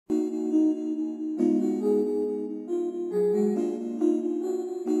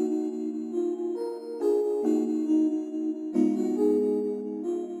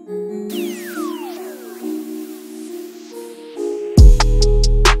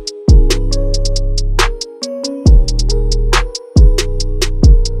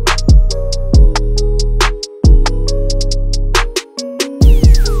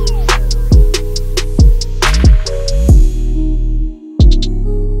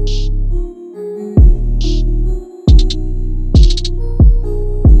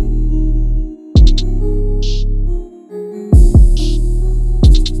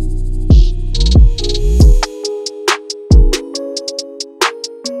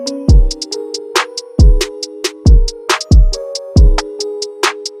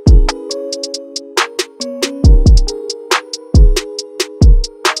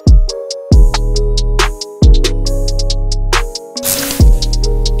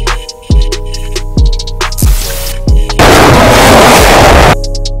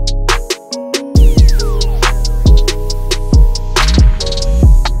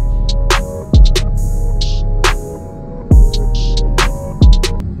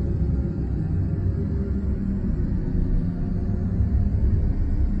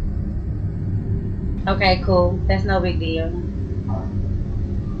Okay, cool. That's no big deal.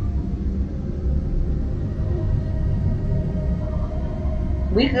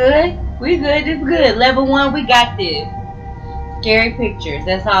 We good. We good. It's good. Level 1, we got this. Scary pictures.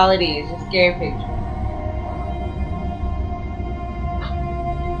 That's all it is. Just scary pictures.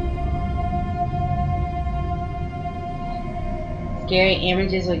 Scary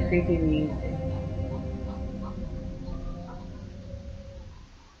images with creepy music.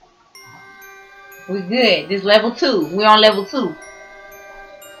 We good. This level 2. We're on level 2.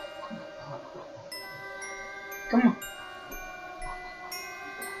 Come on.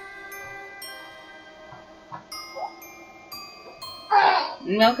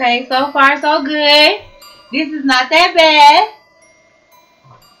 Okay, so far so good. This is not that bad.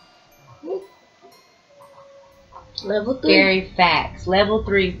 Level 3. Scary facts. Level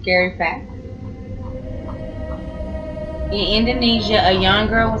 3, scary facts. In Indonesia, a young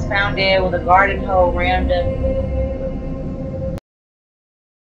girl was found dead with a garden hose rammed up.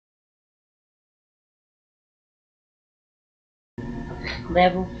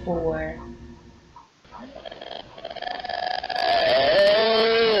 Level 4.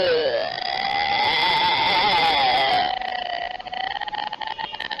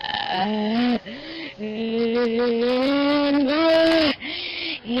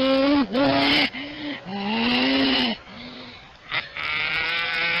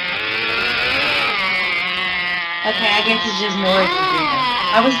 Okay, I guess it's just noises.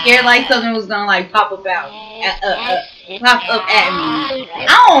 I was scared like something was gonna like pop up out, pop up at me. I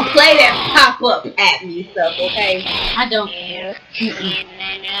don't play that pop up at me stuff, okay? I don't.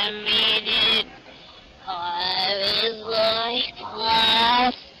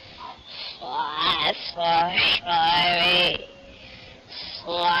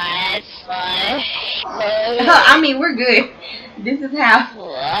 I mean, we're good. This is how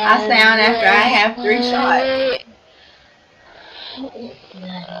I sound after I have 3 shots.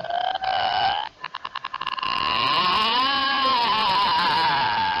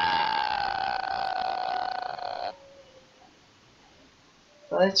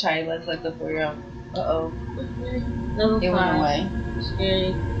 So let's try. Let's let the 4-year-old. Uh-oh. Level It 5. went away.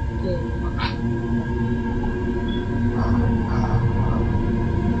 Scary.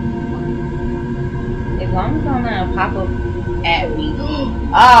 As long as I'm not pop up at me.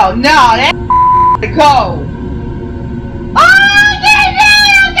 Oh no, that's cold. Oh yeah,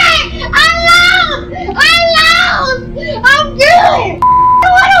 okay. I'm lost. I'm good.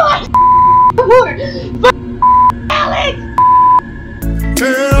 What do I for Alex?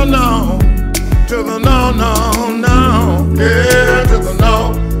 Hell no, to the no, no, no. Yeah, to the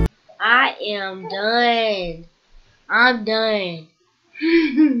no. I am done. I'm done.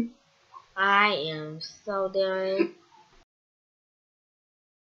 I am so done.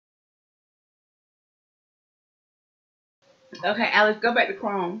 Okay, Alex, go back to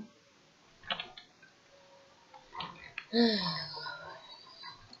Chrome.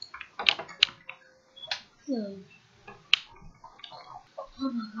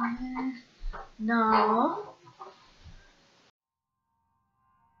 Oh my god. No.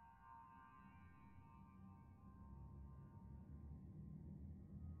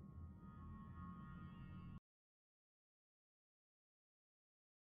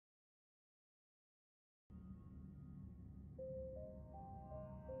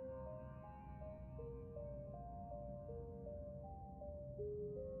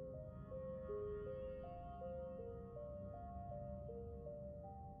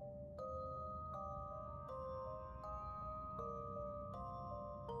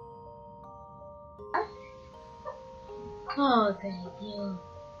 Oh, thank you.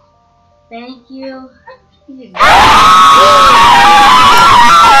 Thank you.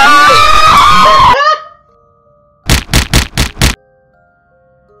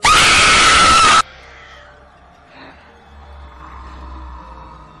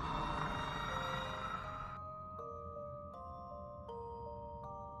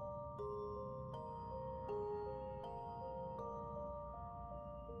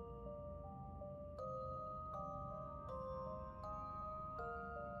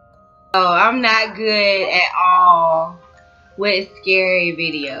 Oh, I'm not good at all with scary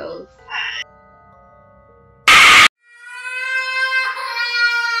videos.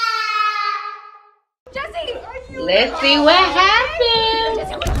 Jesse! Let's see what happens.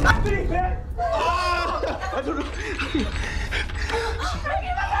 Jesse, what's happening, man? I don't know.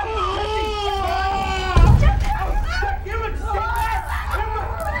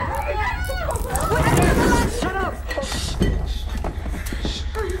 Shut up!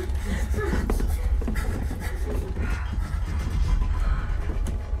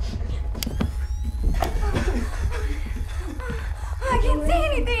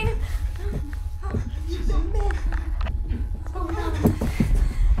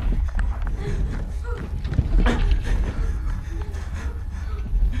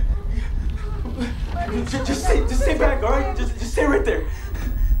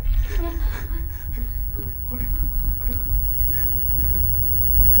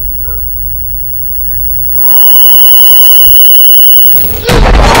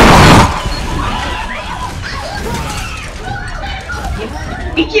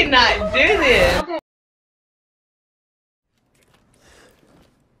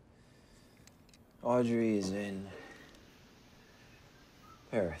 Audrey is in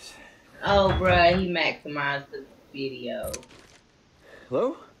Paris. Oh, bruh, he maximized the video.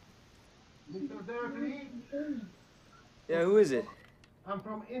 Hello? Mr. Derek Lee, Yeah, who is it? I'm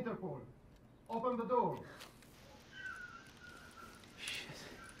from Interpol. Open the door.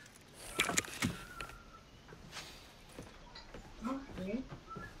 Okay.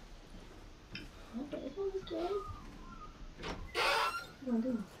 Okay, it's almost good. What you gonna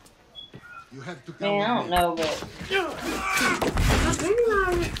do? You have to come Man, I don't know, but I'm bringing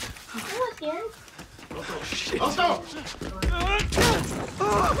on. I'm scared. Also!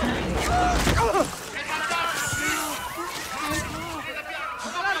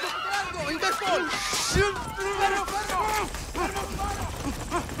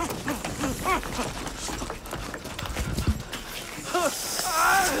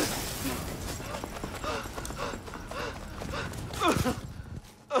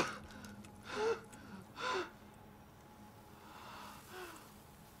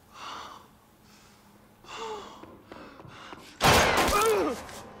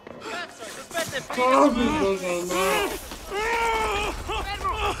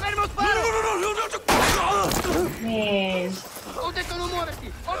 man, Ho detto non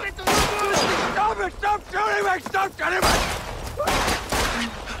muoverti! Ho detto non muoverti! Stop it! Stop shooting me! Stop shooting me!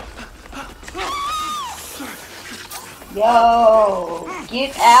 yo,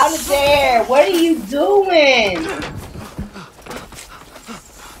 get out of there! What are you doing?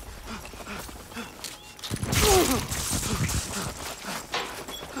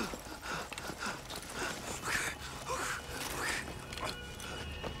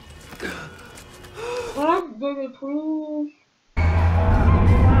 What did it please?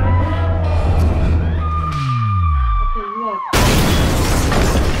 Okay, look.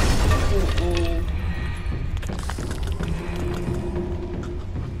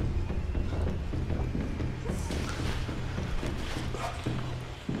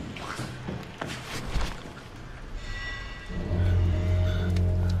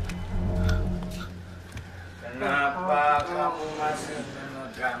 Kenapa kamu masih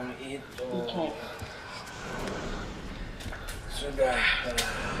memegang itu? Okay. Sudah.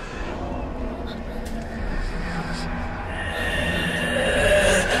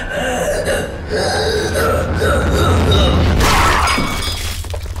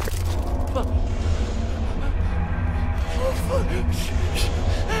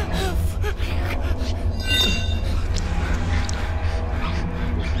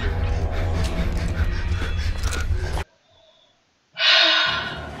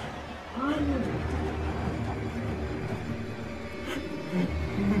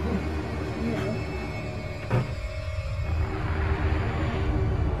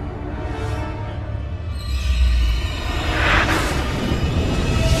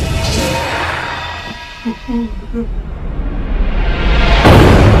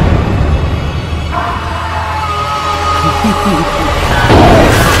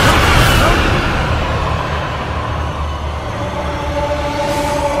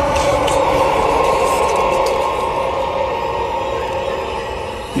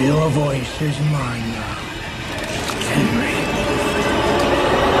 Your voice is mine now, Henry.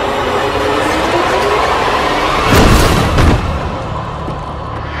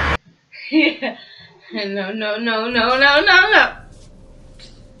 No, no, no, no, no, no, no.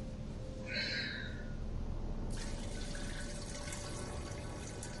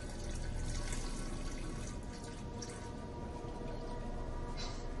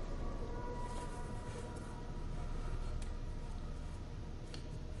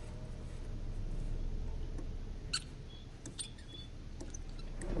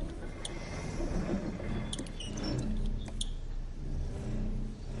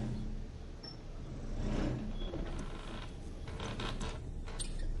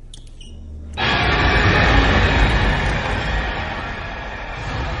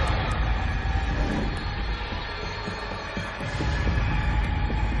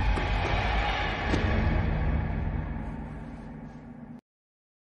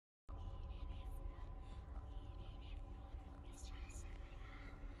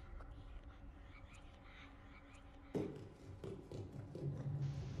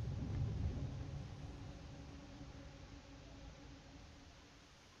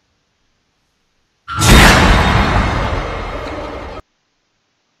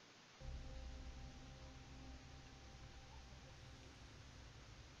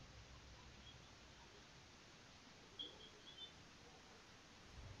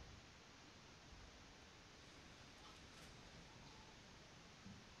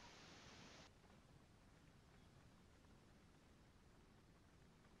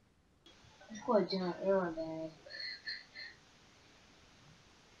 Poor John Arrowbag.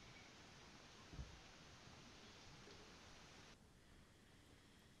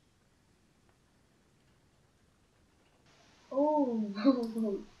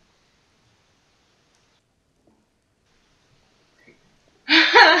 Oh.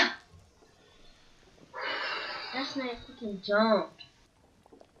 That's not freaking jumped.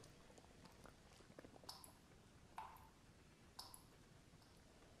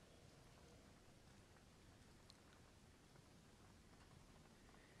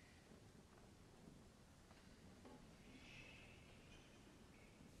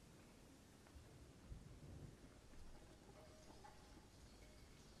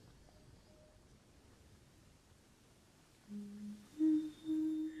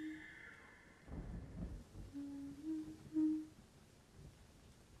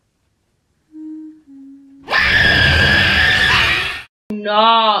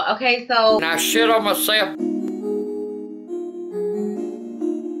 No. Okay, so Now shit on myself.